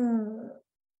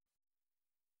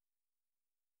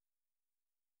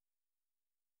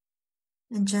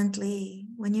 And gently,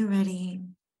 when you're ready,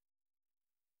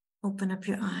 open up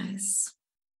your eyes.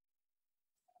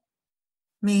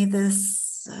 May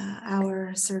this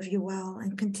hour serve you well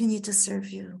and continue to serve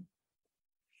you.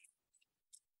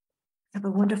 Have a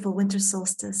wonderful winter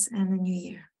solstice and a new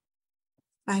year.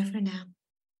 Bye for now.